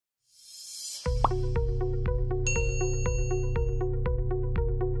Hey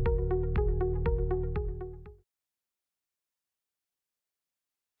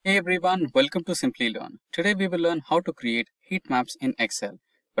everyone, welcome to Simplilearn. Today we will learn how to create heat maps in Excel.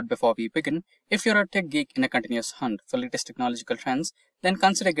 But before we begin, if you're a tech geek in a continuous hunt for latest technological trends, then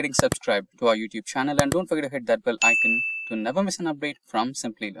consider getting subscribed to our YouTube channel and don't forget to hit that bell icon to never miss an update from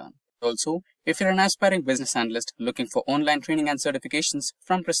Simplilearn. Also, if you're an aspiring business analyst looking for online training and certifications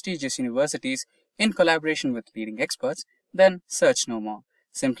from prestigious universities in collaboration with leading experts, then search no more.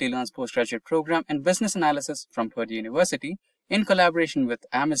 Simplilearn's postgraduate program in business analysis from Purdue University in collaboration with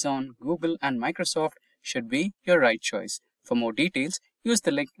Amazon, Google, and Microsoft should be your right choice. For more details, use the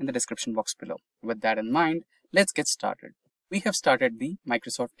link in the description box below. With that in mind, let's get started. We have started the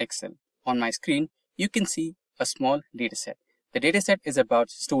Microsoft Excel. On my screen, you can see a small dataset. The dataset is about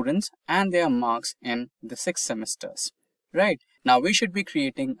students and their marks in the 6 semesters. Right, now we should be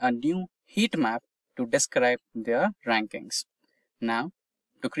creating a new heat map to describe their rankings. Now,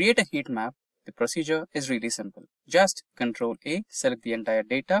 to create a heat map, the procedure is really simple. Just Ctrl A, select the entire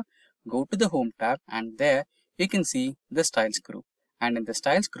data, go to the Home tab, and there you can see the Styles group. And in the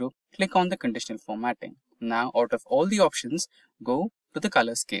Styles group, click on the conditional formatting. Now, out of all the options, go to the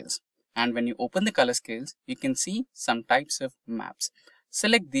color scales. And when you open the color scales, you can see some types of maps.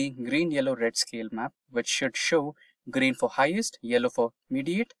 Select the green, yellow, red scale map, which should show green for highest, yellow for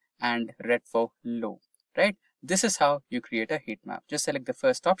mediate, and red for low. Right? This is how you create a heat map. Just select the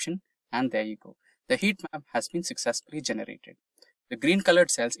first option. And there you go. The heat map has been successfully generated. The green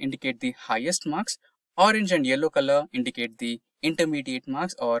colored cells indicate the highest marks. Orange and yellow color indicate the intermediate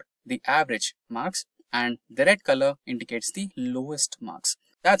marks or the average marks. And the red color indicates the lowest marks.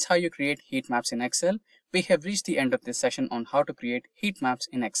 That's how you create heat maps in Excel. We have reached the end of this session on how to create heat maps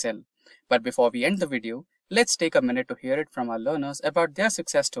in Excel. But before we end the video, let's take a minute to hear it from our learners about their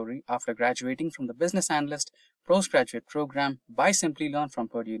success story after graduating from the Business Analyst Postgraduate Program by Simplilearn from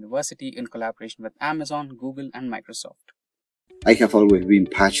Purdue University in collaboration with Amazon, Google, and Microsoft. I have always been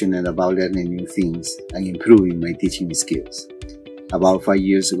passionate about learning new things and improving my teaching skills. About 5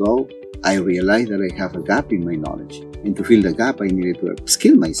 years ago, I realized that I have a gap in my knowledge, and to fill the gap, I needed to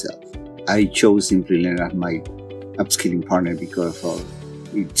upskill myself. I chose Simplilearn as my upskilling partner because of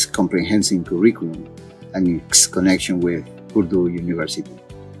its comprehensive curriculum and its connection with Purdue University.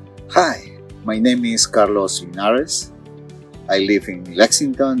 Hi, my name is Carlos Linares. I live in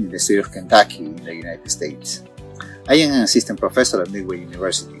Lexington, in the state of Kentucky, in the United States. I am an assistant professor at Midway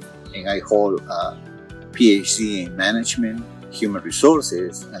University, and I hold a PhD in management, human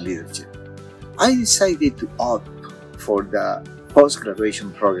resources, and leadership. I decided to opt for the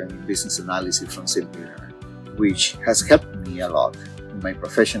post-graduation program in business analysis from Simplilearn, which has helped me a lot in my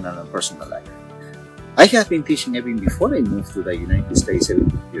professional and personal life. I have been teaching even before I moved to the United States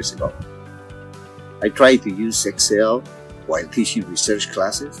 17 years ago. I tried to use Excel while teaching research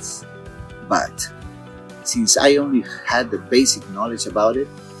classes, but since I only had the basic knowledge about it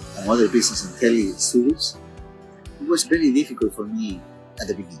and other business intelligence tools, it was very difficult for me at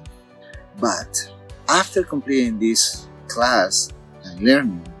the beginning. But after completing this class and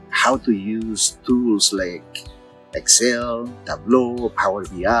learning how to use tools like Excel, Tableau, Power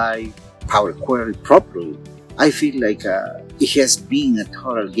BI, Power Query properly, I feel like it has been a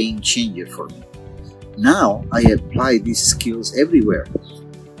total game changer for me. Now I apply these skills everywhere,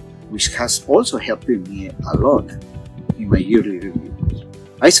 which has also helped me a lot in my yearly review.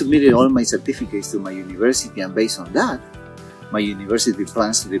 I submitted all my certificates to my university, and based on that, my university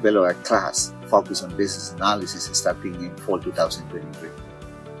plans to develop a class focused on business analysis starting in fall 2023.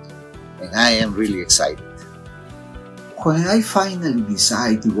 And I am really excited. When I finally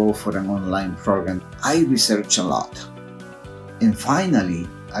decided to go for an online program, I researched a lot. And finally,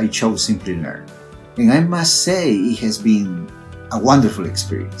 I chose Simplilearn. And I must say it has been a wonderful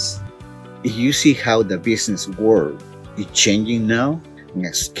experience. You see how the business world is changing now?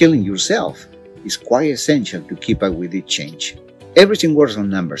 And skilling yourself is quite essential to keep up with the change. Everything works on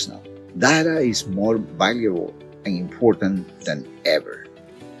numbers now. Data is more valuable and important than ever.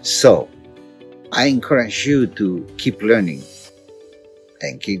 So, I encourage you to keep learning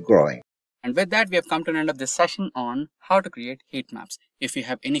and keep growing. And with that, we have come to an end of this session on how to create heat maps. If you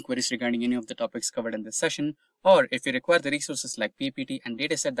have any queries regarding any of the topics covered in this session, or if you require the resources like PPT and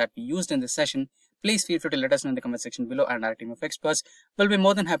dataset that we used in this session, please feel free to let us know in the comment section below, and our team of experts will be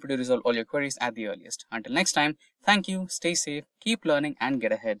more than happy to resolve all your queries at the earliest. Until next time, thank you, stay safe, keep learning, and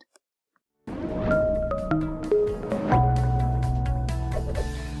get ahead.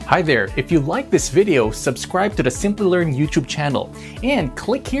 Hi there, if you like this video, subscribe to the Simplilearn YouTube channel and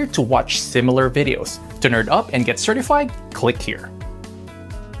click here to watch similar videos. To nerd up and get certified, click here.